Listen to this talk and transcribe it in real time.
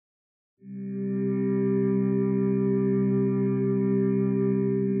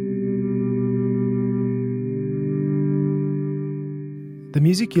The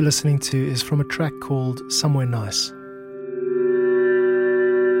music you're listening to is from a track called Somewhere Nice.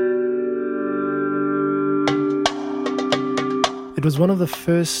 It was one of the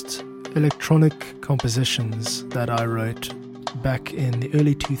first electronic compositions that I wrote back in the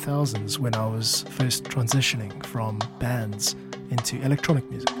early 2000s when I was first transitioning from bands into electronic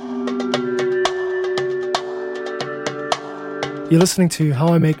music. You're listening to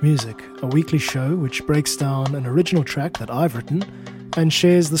How I Make Music, a weekly show which breaks down an original track that I've written and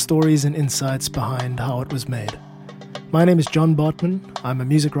shares the stories and insights behind how it was made. My name is John Bartmann. I'm a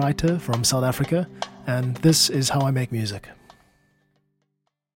music writer from South Africa, and this is How I Make Music.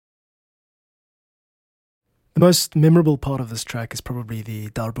 The most memorable part of this track is probably the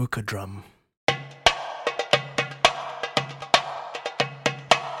darbuka drum.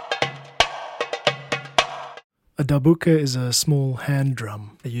 A darbuka is a small hand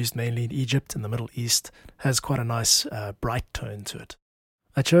drum. They're used mainly in Egypt and the Middle East. It has quite a nice bright tone to it.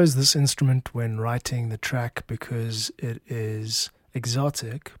 I chose this instrument when writing the track because it is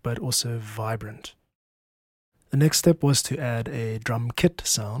exotic but also vibrant. The next step was to add a drum kit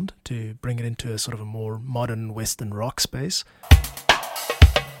sound to bring it into a sort of a more modern Western rock space.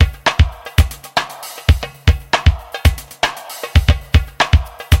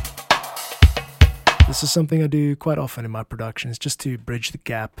 This is something I do quite often in my productions, just to bridge the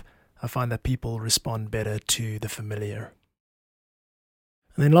gap. I find that people respond better to the familiar.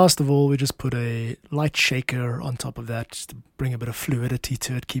 And then last of all, we just put a light shaker on top of that just to bring a bit of fluidity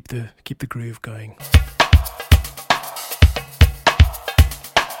to it, keep the groove going.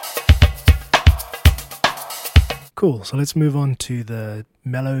 Cool, so let's move on to the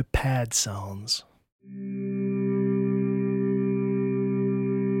mellow pad sounds.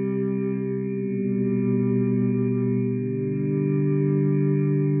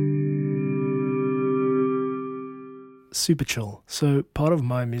 Super chill. So part of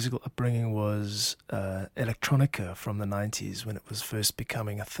my musical upbringing was electronica from the 90s when it was first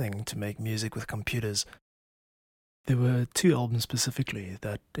becoming a thing to make music with computers. There were two albums specifically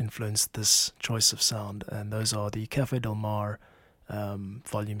that influenced this choice of sound, and those are the Café Del Mar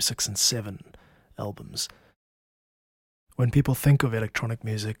Volume 6 and 7 albums. When people think of electronic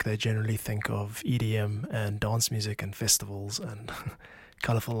music, they generally think of EDM and dance music and festivals and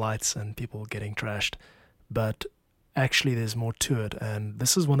colorful lights and people getting trashed. But actually, there's more to it, and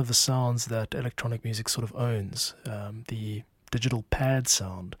this is one of the sounds that electronic music sort of owns, the digital pad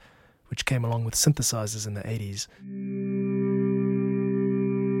sound, which came along with synthesizers in the 80s.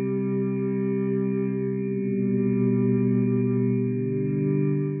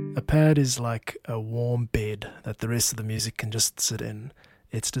 A pad is like a warm bed that the rest of the music can just sit in.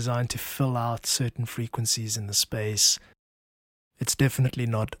 It's designed to fill out certain frequencies in the space. It's definitely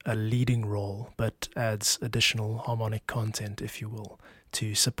not a leading role, but adds additional harmonic content, if you will,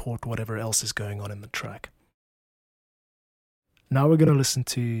 to support whatever else is going on in the track. Now we're going to listen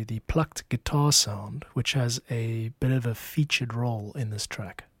to the plucked guitar sound, which has a bit of a featured role in this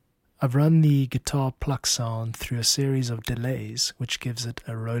track. I've run the guitar pluck sound through a series of delays, which gives it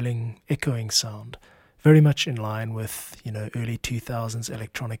a rolling, echoing sound, very much in line with, early 2000s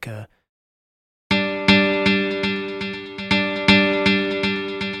electronica.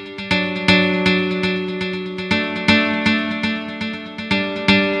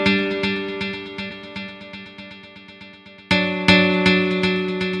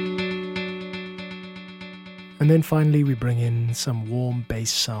 And then finally we bring in some warm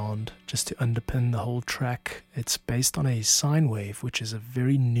bass sound just to underpin the whole track. It's based on a sine wave, which is a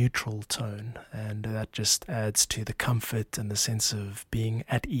very neutral tone, and that just adds to the comfort and the sense of being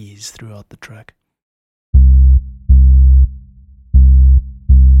at ease throughout the track.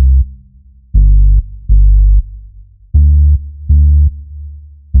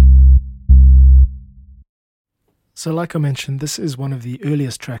 So like I mentioned, this is one of the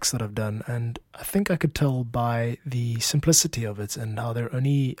earliest tracks that I've done, and I think I could tell by the simplicity of it and how there are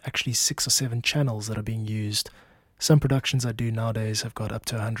only actually 6 or 7 channels that are being used. Some productions I do nowadays have got up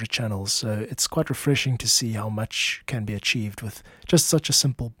to 100 channels, so it's quite refreshing to see how much can be achieved with just such a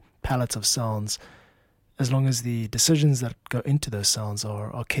simple palette of sounds, as long as the decisions that go into those sounds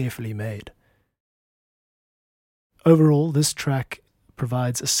are carefully made. Overall, this track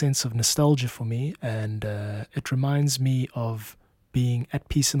provides a sense of nostalgia for me, and it reminds me of being at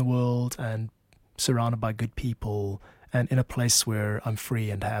peace in the world and surrounded by good people and in a place where I'm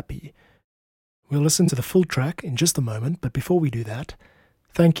free and happy. We'll listen to the full track in just a moment, but before we do that,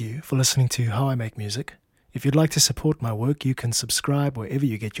 thank you for listening to How I Make Music. If you'd like to support my work, you can subscribe wherever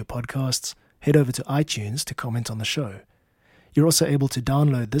you get your podcasts. Head over to iTunes to comment on the show. You're also able to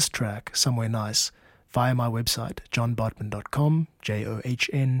download this track, Somewhere Nice, via my website, johnbartmann.com,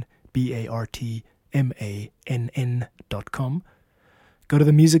 JOHNBARTMANN.com. Go to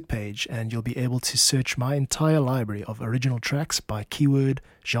the music page and you'll be able to search my entire library of original tracks by keyword,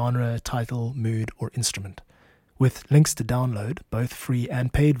 genre, title, mood, or instrument, with links to download, both free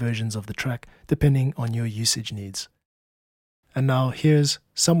and paid versions of the track, depending on your usage needs. And now here's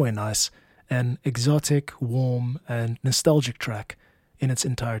Somewhere Nice, an exotic, warm, and nostalgic track in its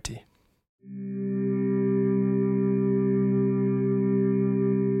entirety.